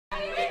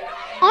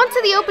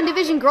to the Open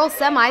Division Girls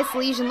Semi.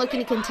 Salesian looking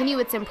to continue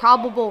its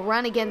improbable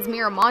run against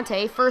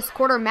Miramonte. First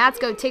quarter, mats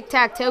go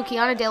TIC-TAC-TOE.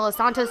 KEANA de los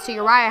Santos to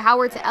URIAH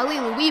Howard to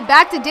ELLE. LOUIE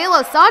back to de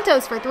los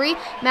Santos for three.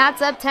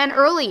 Mats up 10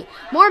 early.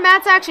 More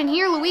mats action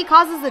here. LOUIE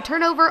causes the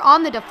turnover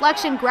on the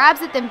deflection,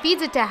 grabs it, then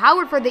feeds it to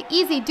Howard for the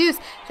easy deuce.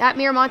 That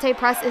Miramonte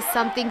press is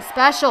something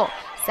special.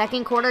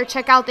 Second quarter,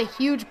 check out the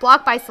huge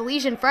block by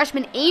Salesian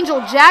freshman Angel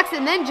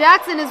Jackson. Then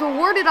Jackson is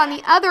rewarded on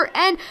the other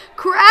end,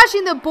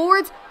 crashing the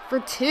boards for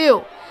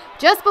two.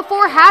 Just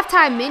before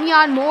halftime,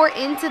 MINYON more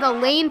into the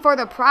lane for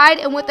the Pride,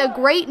 and with a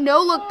great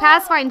no-look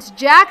pass finds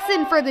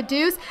Jackson for the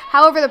deuce.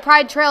 However, the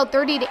Pride trailed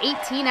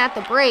 30-18 at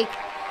the break.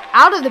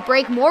 Out of the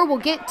break, Moore will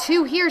get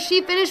two here.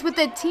 She finished with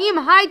a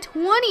team-high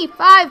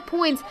 25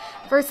 points.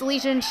 For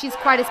Salesian, she's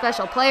quite a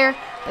special player,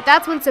 but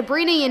that's when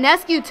Sabrina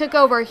Ionescu took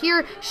over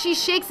here. She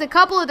shakes a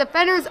couple of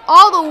defenders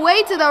all the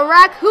way to the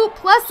rack, hoop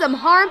plus some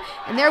harm,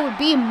 and there would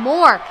be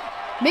more.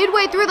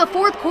 Midway through the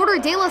fourth quarter,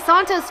 de los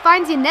Santos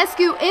finds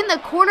Ionescu in the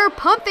corner,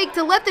 pump fake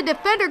to let the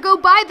defender go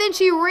by, then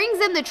she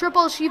rings in the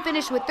triple. She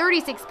finished with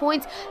 36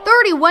 points,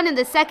 31 in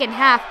the second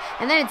half,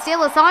 and then it's de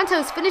los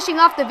Santos finishing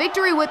off the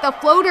victory with a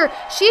floater.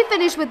 She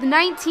finished with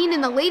 19,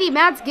 and the Lady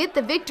Mats get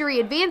the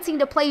victory, advancing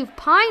to play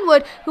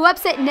Pinewood, who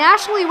upset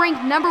nationally ranked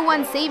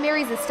 #1 St.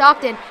 Mary's of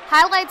Stockton.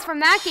 Highlights from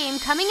that game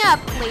coming up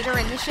later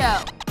in the show.